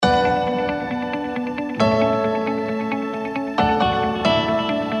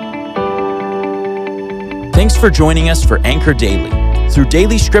for joining us for Anchor Daily. Through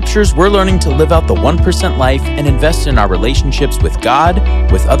daily scriptures, we're learning to live out the 1% life and invest in our relationships with God,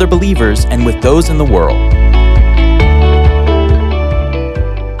 with other believers, and with those in the world.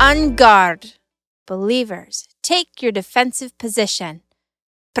 On guard. Believers, take your defensive position.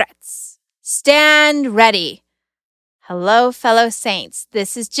 Pretz. Stand ready. Hello, fellow saints.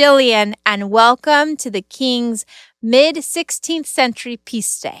 This is Jillian, and welcome to the King's mid-16th century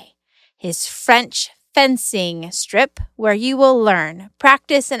Peace Day, his French fencing strip where you will learn,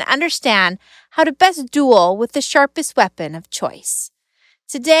 practice, and understand how to best duel with the sharpest weapon of choice.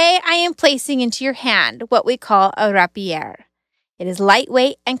 Today, I am placing into your hand what we call a rapier. It is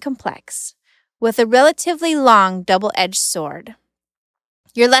lightweight and complex, with a relatively long double-edged sword.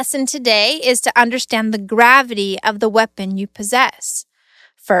 Your lesson today is to understand the gravity of the weapon you possess.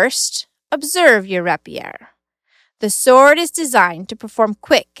 First, observe your rapier. The sword is designed to perform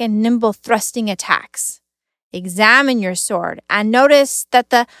quick and nimble thrusting attacks. Examine your sword and notice that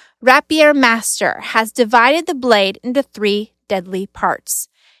the rapier master has divided the blade into 3 deadly parts,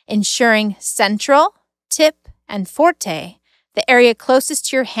 ensuring central, tip, and forte, the area closest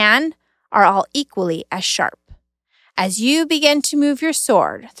to your hand, are all equally as sharp. As you begin to move your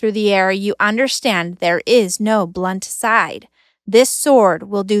sword through the air, you understand there is no blunt side. This sword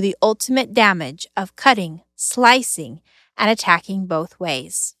will do the ultimate damage of cutting, slicing, and attacking both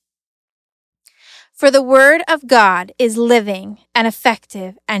ways. For the word of God is living and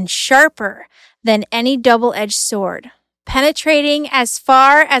effective and sharper than any double-edged sword, penetrating as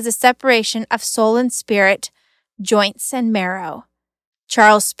far as the separation of soul and spirit, joints and marrow.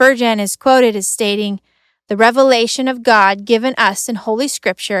 Charles Spurgeon is quoted as stating, "The revelation of God given us in Holy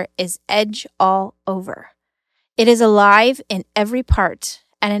Scripture is edge all over. It is alive in every part,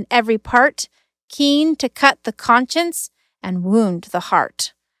 and in every part, keen to cut the conscience and wound the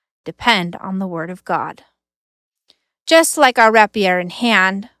heart. Depend on the Word of God." Just like our rapier in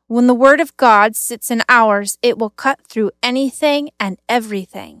hand, when the Word of God sits in ours, it will cut through anything and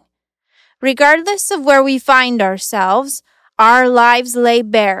everything. Regardless of where we find ourselves, our lives lay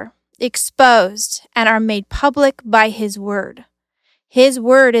bare, exposed, and are made public by His Word. His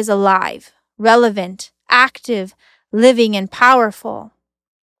Word is alive, relevant, active, living, and powerful.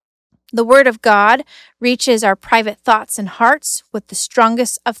 The Word of God reaches our private thoughts and hearts with the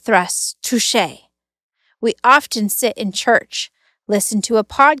strongest of thrusts, touché. We often sit in church, listen to a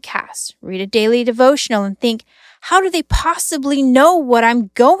podcast, read a daily devotional, and think, how do they possibly know what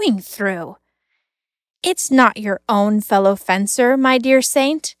I'm going through? It's not your own fellow fencer, my dear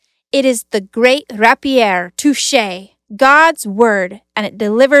saint. It is the great rapier, touché, God's Word, and it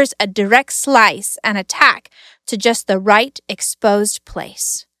delivers a direct slice and attack to just the right exposed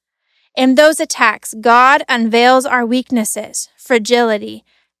place. In those attacks, God unveils our weaknesses, fragility,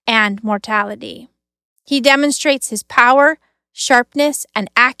 and mortality. He demonstrates His power, sharpness, and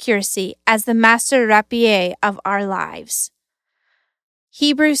accuracy as the master rapier of our lives.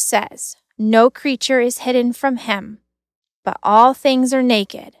 Hebrews says, "No creature is hidden from Him, but all things are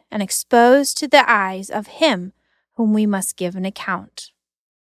naked and exposed to the eyes of Him whom we must give an account."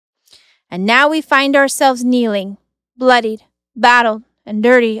 And now we find ourselves kneeling, bloodied, battled, and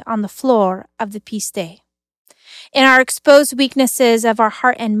dirty on the floor of the Peace Day. In our exposed weaknesses of our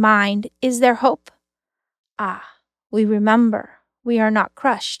heart and mind, is there hope? We remember we are not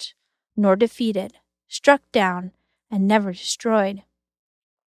crushed, nor defeated, struck down, and never destroyed.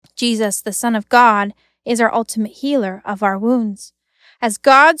 Jesus, the Son of God, is our ultimate healer of our wounds. As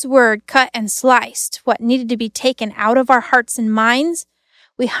God's Word cut and sliced what needed to be taken out of our hearts and minds,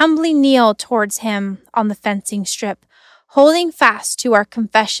 we humbly kneel towards Him on the fencing strip, holding fast to our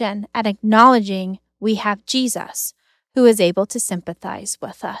confession and acknowledging we have Jesus, who is able to sympathize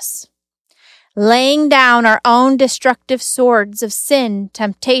with us. Laying down our own destructive swords of sin,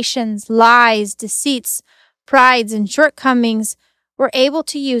 temptations, lies, deceits, prides, and shortcomings, we're able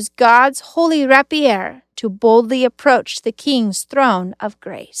to use God's holy rapier to boldly approach the King's throne of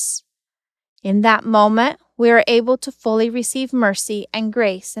grace. In that moment, we are able to fully receive mercy and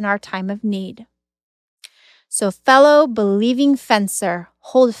grace in our time of need. So, fellow believing fencer,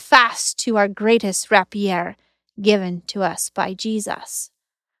 hold fast to our greatest rapier given to us by Jesus.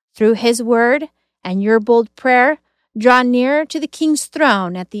 Through His Word and your bold prayer, draw near to the King's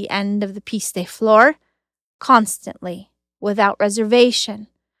throne at the end of the Peace Day floor, constantly, without reservation,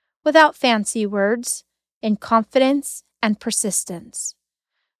 without fancy words, in confidence and persistence.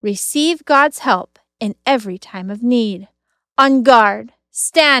 Receive God's help in every time of need. On guard,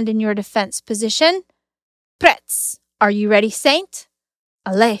 stand in your defense position. Pretz, are you ready, Saint?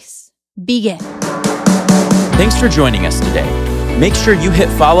 Allez, begin. Thanks for joining us today. Make sure you hit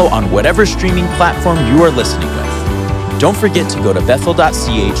follow on whatever streaming platform you are listening with. Don't forget to go to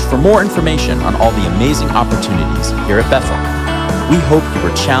Bethel.ch for more information on all the amazing opportunities here at Bethel. We hope you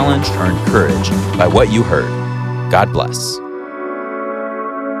were challenged or encouraged by what you heard. God bless.